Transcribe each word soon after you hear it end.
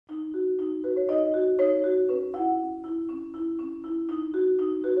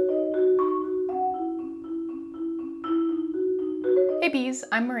bees,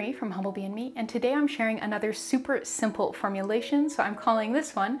 I'm Marie from Humblebee Me, and today I'm sharing another super simple formulation, so I'm calling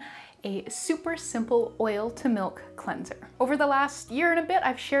this one a super simple oil to milk cleanser. Over the last year and a bit,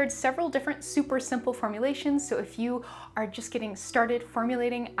 I've shared several different super simple formulations, so if you are just getting started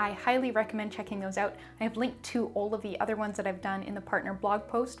formulating, I highly recommend checking those out. I have linked to all of the other ones that I've done in the partner blog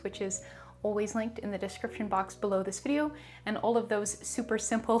post, which is always linked in the description box below this video, and all of those super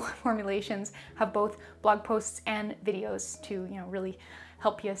simple formulations have both blog posts and videos to, really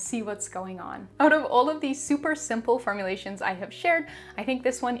help you see what's going on. Out of all of these super simple formulations I have shared, I think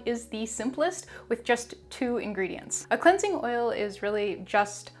this one is the simplest with just 2 ingredients. A cleansing oil is really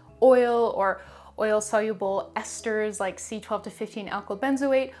just oil or oil-soluble esters like C12 to 15 alkyl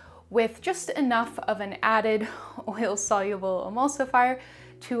benzoate with just enough of an added oil-soluble emulsifier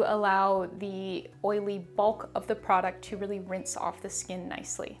to allow the oily bulk of the product to really rinse off the skin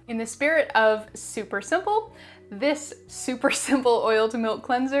nicely. In the spirit of super simple, this super simple oil to milk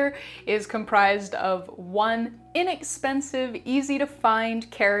cleanser is comprised of 1 inexpensive, easy to find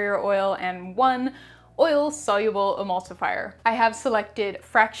carrier oil and 1 oil-soluble emulsifier. I have selected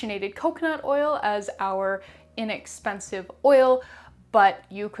fractionated coconut oil as our inexpensive oil, but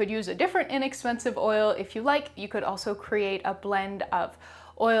you could use a different inexpensive oil if you like. You could also create a blend of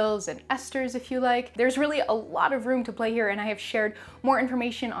oils and esters if you like. There's really a lot of room to play here, and I have shared more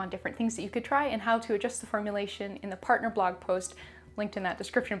information on different things that you could try and how to adjust the formulation in the partner blog post linked in that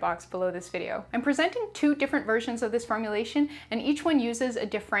description box below this video. I'm presenting 2 different versions of this formulation, and each one uses a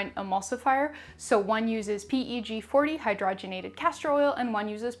different emulsifier. So one uses PEG40 hydrogenated castor oil and one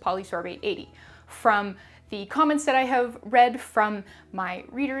uses Polysorbate 80. From the comments that I have read from my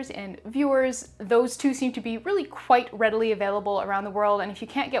readers and viewers, those 2 seem to be really quite readily available around the world, and if you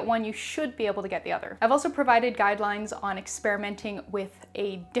can't get one, you should be able to get the other. I've also provided guidelines on experimenting with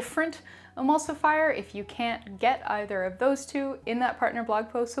a different emulsifier if you can't get either of those 2 in that partner blog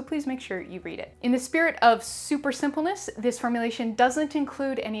post, so please make sure you read it. In the spirit of super simpleness, this formulation doesn't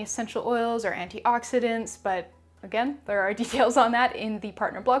include any essential oils or antioxidants, but again, there are details on that in the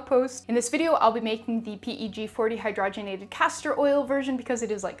partner blog post. In this video, I'll be making the PEG40 hydrogenated castor oil version because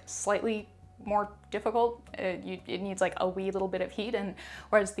it is like slightly more difficult. It needs like a wee little bit of heat, and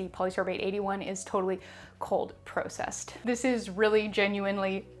whereas the Polysorbate 81 is totally cold processed. This is really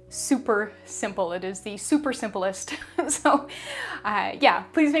genuinely super simple. It is the super simplest. So yeah,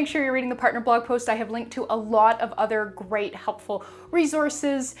 please make sure you're reading the partner blog post. I have linked to a lot of other great helpful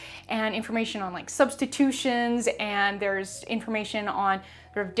resources and information on like substitutions, and there's information on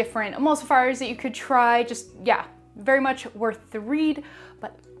sort of different emulsifiers that you could try. Just, yeah, very much worth the read,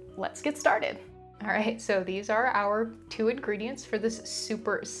 but let's get started. All right, so these are our 2 ingredients for this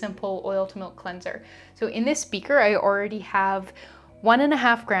super simple oil to milk cleanser. So in this beaker, I already have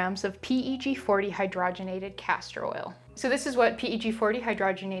 1.5 grams of PEG40 hydrogenated castor oil. So this is what PEG40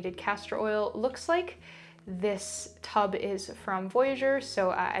 hydrogenated castor oil looks like. This tub is from Voyager,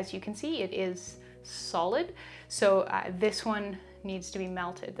 so as you can see, it is solid. So this one needs to be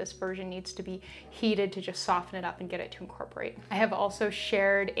melted. This version needs to be heated to just soften it up and get it to incorporate. I have also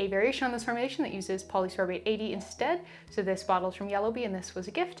shared a variation on this formulation that uses Polysorbate 80 instead. So this bottle is from Humblebee and this was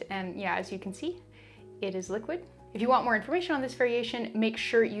a gift. And yeah, as you can see, it is liquid. If you want more information on this variation, make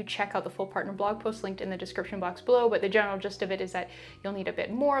sure you check out the full partner blog post linked in the description box below, but the general gist of it is that you'll need a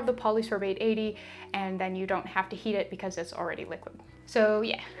bit more of the Polysorbate 80, and then you don't have to heat it because it's already liquid. So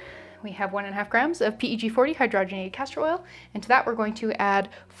yeah, we have 1.5 grams of PEG40 hydrogenated castor oil, and to that we're going to add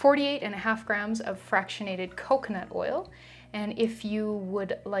 48.5 grams of fractionated coconut oil. And if you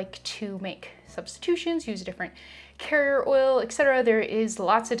would like to make substitutions, use a different carrier oil, etc., there is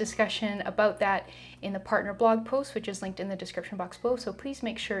lots of discussion about that in the partner blog post, which is linked in the description box below, so please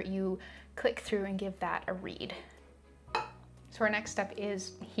make sure you click through and give that a read. So our next step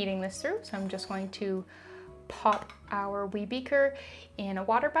is heating this through, so I'm just going to pop our wee beaker in a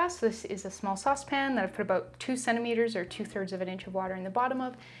water bath. So this is a small saucepan that I've put about 2 centimeters or 2/3 of an inch of water in the bottom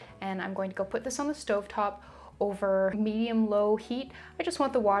of, and I'm going to go put this on the stove top over medium-low heat. I just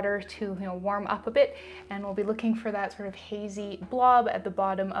want the water to warm up a bit, and we'll be looking for that sort of hazy blob at the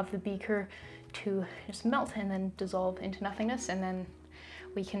bottom of the beaker to just melt and then dissolve into nothingness, and then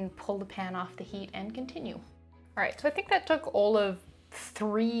we can pull the pan off the heat and continue. All right, so I think that took all of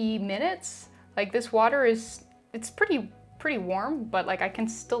 3 minutes. Like, this water is, it's pretty warm, but like I can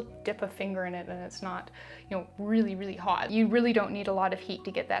still dip a finger in it and it's not, really, really hot. You really don't need a lot of heat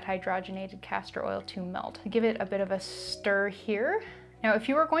to get that hydrogenated castor oil to melt. Give it a bit of a stir here. Now, if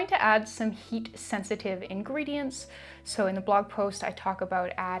you are going to add some heat-sensitive ingredients, so in the blog post I talk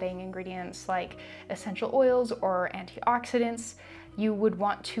about adding ingredients like essential oils or antioxidants, you would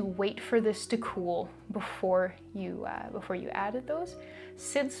want to wait for this to cool before you added those.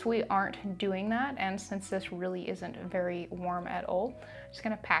 Since we aren't doing that, and since this really isn't very warm at all, I'm just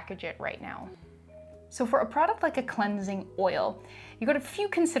gonna package it right now. So for a product like a cleansing oil, you've got a few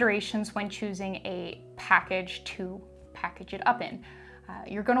considerations when choosing a package to package it up in.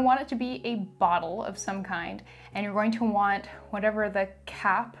 You're going to want it to be a bottle of some kind, and you're going to want whatever the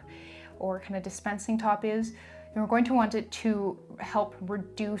cap or kind of dispensing top is, you're going to want it to help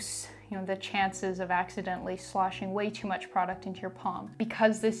reduce the chances of accidentally sloshing way too much product into your palm.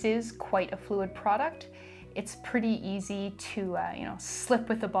 Because this is quite a fluid product, it's pretty easy to slip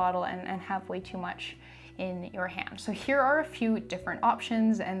with the bottle and have way too much in your hand. So here are a few different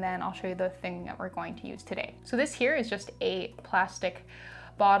options, and then I'll show you the thing that we're going to use today. So this here is just a plastic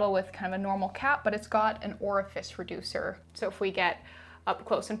bottle with kind of a normal cap, but it's got an orifice reducer. So if we get up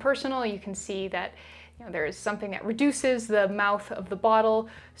close and personal, you can see that there is something that reduces the mouth of the bottle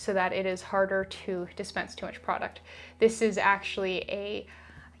so that it is harder to dispense too much product. This is actually a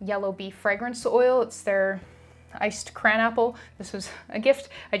Humblebee fragrance oil. It's their iced cranapple. This was a gift.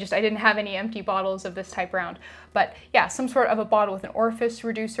 I didn't have any empty bottles of this type around. But yeah, some sort of a bottle with an orifice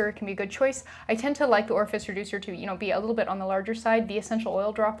reducer can be a good choice. I tend to like the orifice reducer to be a little bit on the larger side. The essential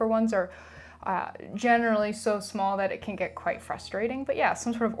oil dropper ones are generally so small that it can get quite frustrating. But yeah,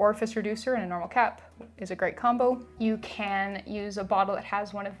 some sort of orifice reducer and a normal cap is a great combo. You can use a bottle that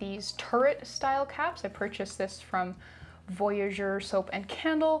has one of these turret style caps. I purchased this from Voyageur Soap and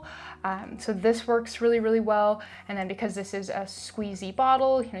Candle. So this works really, really well. And then because this is a squeezy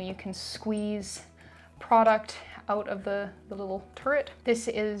bottle, you can squeeze product out of the little turret. This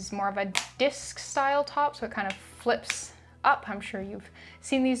is more of a disc style top, so it kind of flips up. I'm sure you've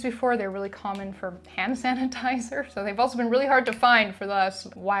seen these before. They're really common for hand sanitizer. So they've also been really hard to find for the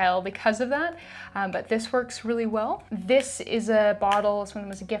last while because of that. But this works really well. This is a bottle, this one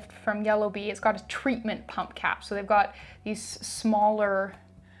was a gift from Humblebee. It's got a treatment pump cap. So they've got these smaller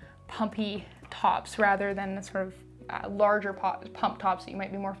pumpy tops rather than the sort of larger pump tops that you might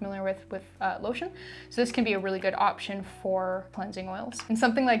be more familiar with lotion. So this can be a really good option for cleansing oils. And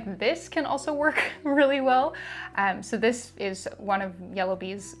something like this can also work really well. So this is one of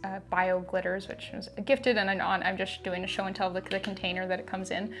Humblebee's bio glitters, which was gifted, and I'm just doing a show and tell of the container that it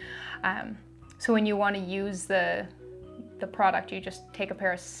comes in. So when you want to use the product, you just take a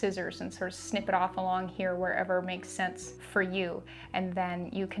pair of scissors and sort of snip it off along here wherever makes sense for you. And then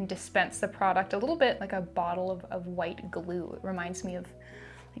you can dispense the product a little bit like a bottle of white glue. It reminds me of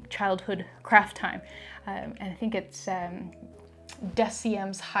like childhood craft time. And I think it's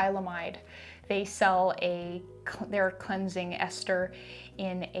Deciem Hylamide. They sell their cleansing ester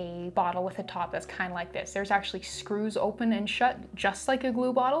in a bottle with a top that's kind of like this. There's actually screws open and shut just like a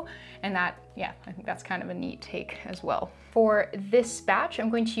glue bottle, and I think that's kind of a neat take as well. For this batch, I'm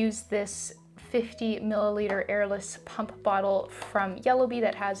going to use this 50 milliliter airless pump bottle from Humblebee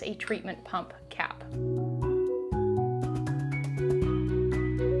that has a treatment pump cap.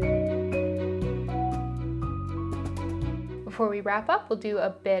 Before we wrap up, we'll do a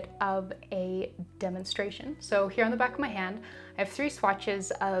bit of a demonstration. So here on the back of my hand, I have 3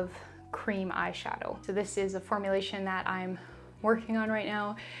 swatches of cream eyeshadow. So this is a formulation that I'm working on right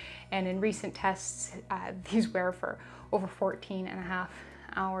now, and in recent tests, these wear for over 14.5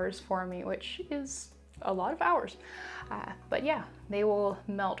 hours for me, which is a lot of hours. But yeah, they will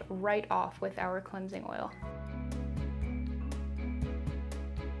melt right off with our cleansing oil.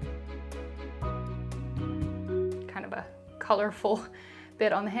 Kind of a colorful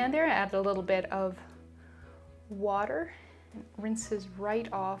bit on the hand there. I added a little bit of water. It rinses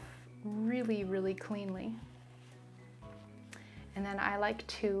right off really, really cleanly. And then I like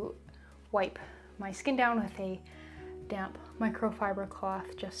to wipe my skin down with a damp microfiber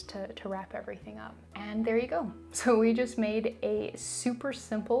cloth just to wrap everything up. And there you go. So we just made a super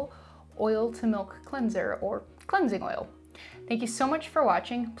simple oil to milk cleanser, or cleansing oil. Thank you so much for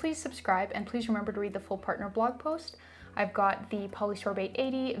watching. Please subscribe, and please remember to read the full partner blog post. I've got the Polysorbate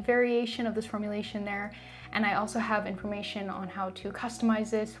 80 variation of this formulation there, and I also have information on how to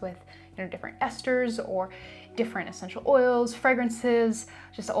customize this with different esters or different essential oils, fragrances,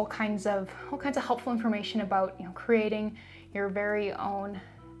 just all kinds of helpful information about creating your very own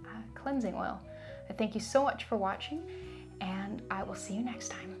cleansing oil. Thank you so much for watching, and I will see you next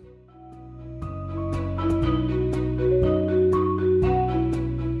time.